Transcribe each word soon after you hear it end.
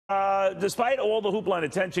Despite all the hoopla and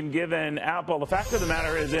attention given Apple, the fact of the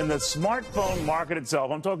matter is in the smartphone market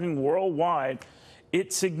itself, I'm talking worldwide,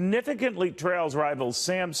 it significantly trails rivals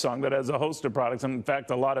Samsung that has a host of products, and in fact,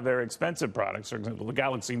 a lot of very expensive products. For example, the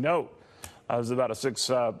Galaxy Note is about a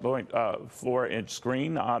 6.4-inch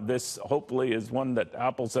screen. This hopefully is one that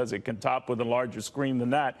Apple says it can top with a larger screen than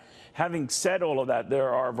that. Having said all of that,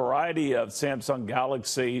 there are a variety of Samsung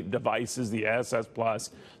Galaxy devices, the SS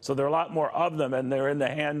Plus, so there are a lot more of them, and they're in the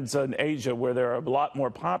hands in Asia where they're a lot more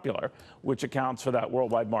popular, which accounts for that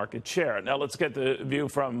worldwide market share. Now let's get the view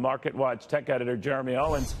from MarketWatch tech editor Jeremy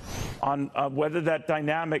Owens on whether that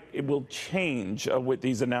dynamic will change with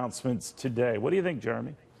these announcements today. What do you think,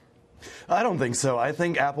 Jeremy? I don't think so. I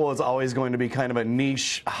think Apple is always going to be kind of a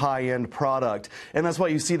niche, high-end product, and that's why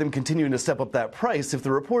you see them continuing to step up that price. If the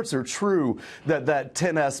reports are true that that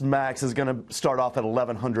XS Max is going to start off at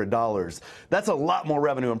 $1,100, that's a lot more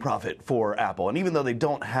revenue and profit for Apple. And even though they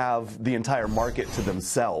don't have the entire market to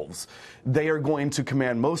themselves, they are going to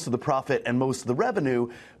command most of the profit and most of the revenue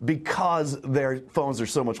because their phones are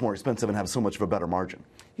so much more expensive and have so much of a better margin.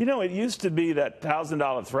 You know, it used to be that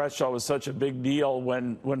 $1,000 threshold was such a big deal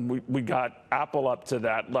when we got Apple up to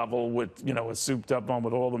that level with, you know, a souped-up one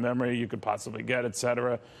with all the memory you could possibly get, et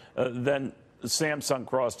cetera. Then Samsung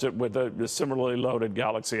crossed it with a similarly loaded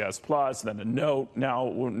Galaxy S Plus, then a Note,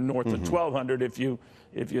 now north of $1,200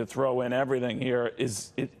 if you throw in everything here.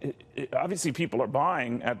 Obviously, people are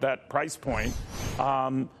buying at that price point,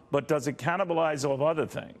 but does it cannibalize all of other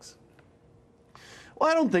things? Well,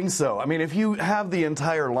 I don't think so. I mean, if you have the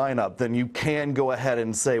entire lineup, then you can go ahead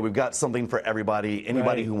and say we've got something for everybody.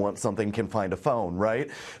 Anybody who wants something can find a phone, right?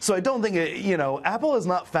 So I don't think, Apple has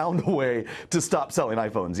not found a way to stop selling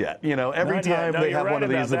iPhones yet. You know, every time they have one of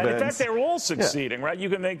these events. In fact, they're all succeeding, right? You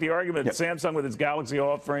can make the argument that Samsung with its Galaxy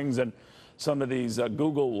offerings and some of these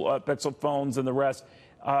Google Pixel phones and the rest,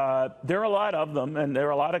 there are a lot of them, and there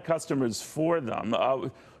are a lot of customers for them.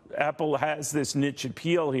 Apple has this niche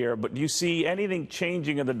appeal here, but do you see anything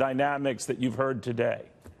changing in the dynamics that you've heard today?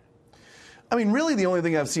 I mean, really the only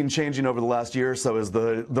thing I've seen changing over the last year or so is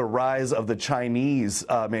the rise of the Chinese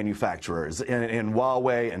manufacturers in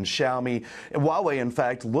Huawei and Xiaomi. And Huawei, in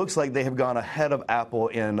fact, looks like they have gone ahead of Apple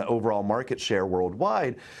in overall market share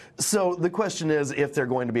worldwide. So the question is if they're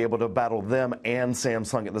going to be able to battle them and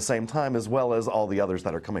Samsung at the same time, as well as all the others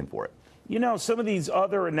that are coming for it. You know, some of these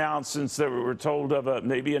other announcements that we were told of,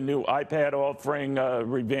 maybe a new iPad offering, a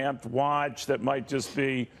revamped watch that might just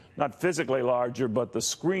be not physically larger, but the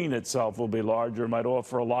screen itself will be larger, might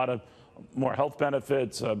offer a lot of more health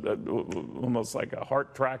benefits, almost like a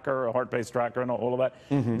heart tracker, a heart-based tracker, and all of that.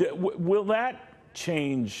 Will that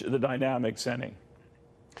change the dynamics any?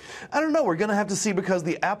 I don't know. We're going to have to see, because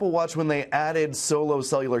the Apple Watch, when they added solo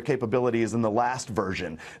cellular capabilities in the last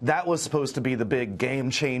version, that was supposed to be the big game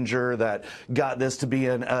changer that got this to be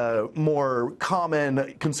a more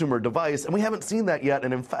common consumer device. And we haven't seen that yet.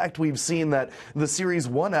 And in fact, we've seen that the Series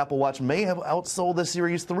 1 Apple Watch may have outsold the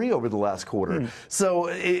Series 3 over the last quarter. So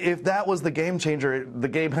if that was the game changer, the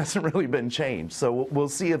game hasn't really been changed. So we'll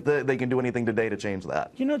see if they can do anything today to change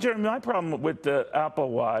that. You know, Jeremy, my problem with the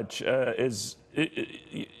Apple Watch is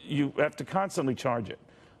you have to constantly charge it.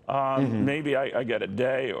 Maybe I get a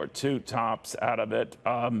day or two tops out of it.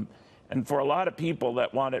 And for a lot of people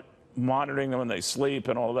that want it monitoring them when they sleep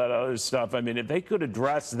and all that other stuff, I mean, if they could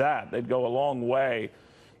address that, they'd go a long way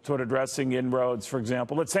toward addressing inroads, for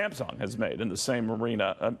example, that Samsung has made in the same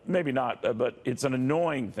arena. Maybe not, but it's an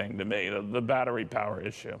annoying thing to me, the battery power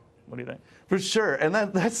issue. What do you think? For sure, and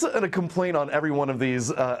that's a complaint on every one of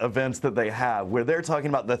these events that they have, where they're talking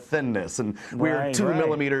about the thinness, and we're 2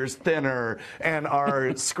 millimeters thinner, and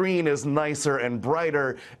our screen is nicer and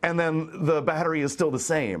brighter, and then the battery is still the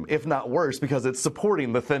same, if not worse, because it's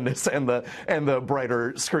supporting the thinness and the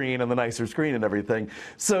brighter screen and the nicer screen and everything.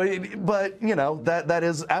 So, but you know, that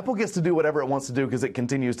is, Apple gets to do whatever it wants to do because it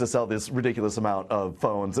continues to sell this ridiculous amount of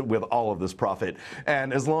phones with all of this profit,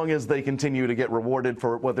 and as long as they continue to get rewarded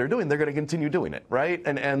for what they're doing, they're going to continue doing it, right?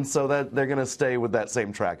 And so that they're going to stay with that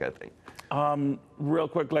same track, I think. Real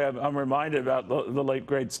quickly, I'm reminded about the late,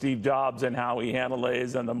 great Steve Jobs and how he handled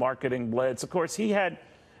these and the marketing blitz. Of course, he had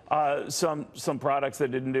some products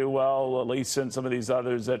that didn't do well, at least in some of these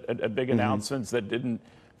others at big announcements that didn't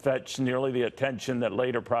fetch nearly the attention that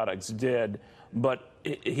later products did. But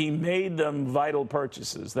he made them vital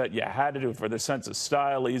purchases that you had to do for the sense of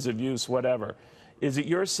style, ease of use, whatever. Is it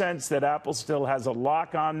your sense that Apple still has a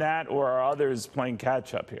lock on that, or are others playing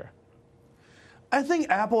catch-up here? I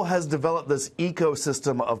think Apple has developed this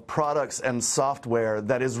ecosystem of products and software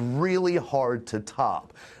that is really hard to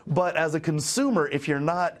top. But as a consumer, if you're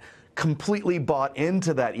not completely bought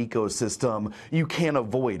into that ecosystem, you can't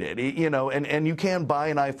avoid it. You know, and you can buy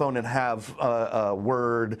an iPhone and have a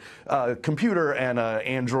Word computer and an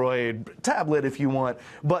Android tablet if you want.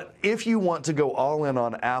 But if you want to go all in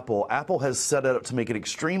on Apple, Apple has set it up to make it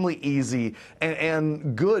extremely easy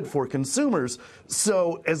and good for consumers.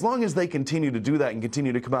 So as long as they continue to do that and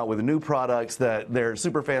continue to come out with new products that their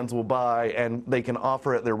super fans will buy and they can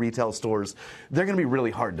offer at their retail stores, they're going to be really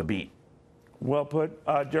hard to beat. Well put.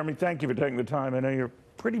 Jeremy, thank you for taking the time. I know you're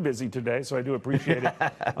pretty busy today, so I do appreciate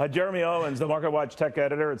it. Jeremy Owens, the MarketWatch tech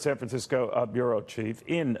editor at San Francisco bureau chief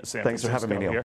in San Francisco. Thanks for having me, Neil. Here.